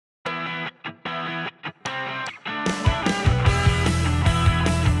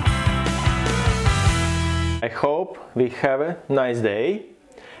I hope we have a nice day,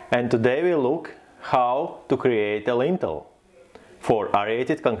 and today we look how to create a lintel for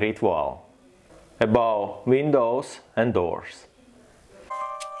aerated concrete wall above windows and doors.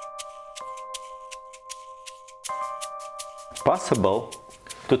 Possible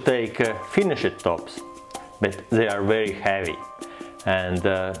to take finished tops, but they are very heavy, and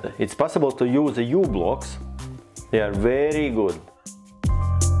it's possible to use the U-blocks. They are very good.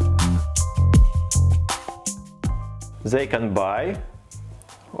 They can buy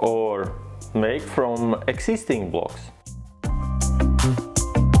or make from existing blocks.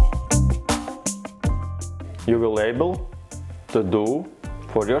 You will be able to do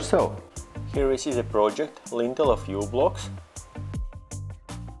for yourself. Here we see the project lintel of U-blocks.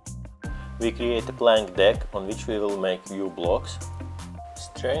 We create a plank deck on which we will make U-blocks.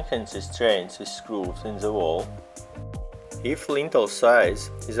 Strengthen the restraints with screws in the wall. If lintel size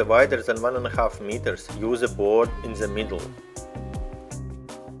is wider than 1.5 meters, use a board in the middle.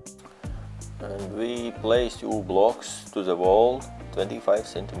 And we place U-blocks to the wall 25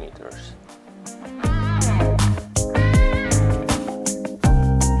 centimeters.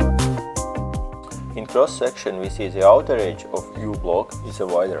 In cross section we see the outer edge of U-block is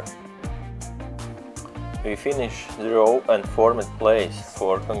wider. We finish the row and form a place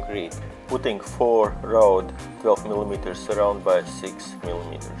for concrete, putting 4 rod 12 mm surrounded by 6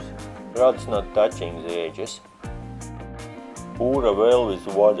 mm. Rods not touching the edges. Pour a well with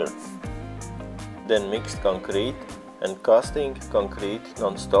water. Then mixed concrete and casting concrete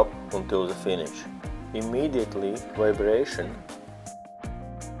non-stop until the finish. Immediately vibration.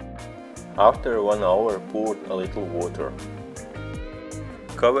 After 1 hour, pour a little water.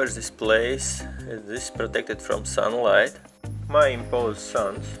 Cover this place as this is protected from sunlight. My imposed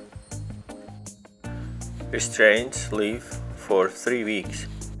suns. Restraints leave for 3 weeks.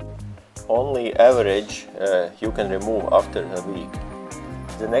 Only average you can remove after a week.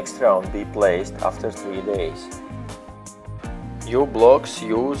 The next round be placed after 3 days. U-blocks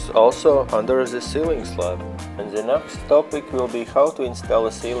used also under the ceiling slab. And the next topic will be how to install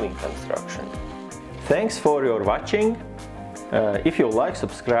a ceiling construction. Thanks for your watching. If you like,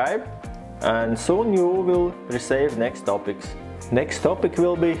 subscribe, and soon you will receive next topics. Next topic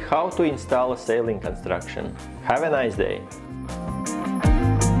will be how to install a ceiling construction. Have a nice day!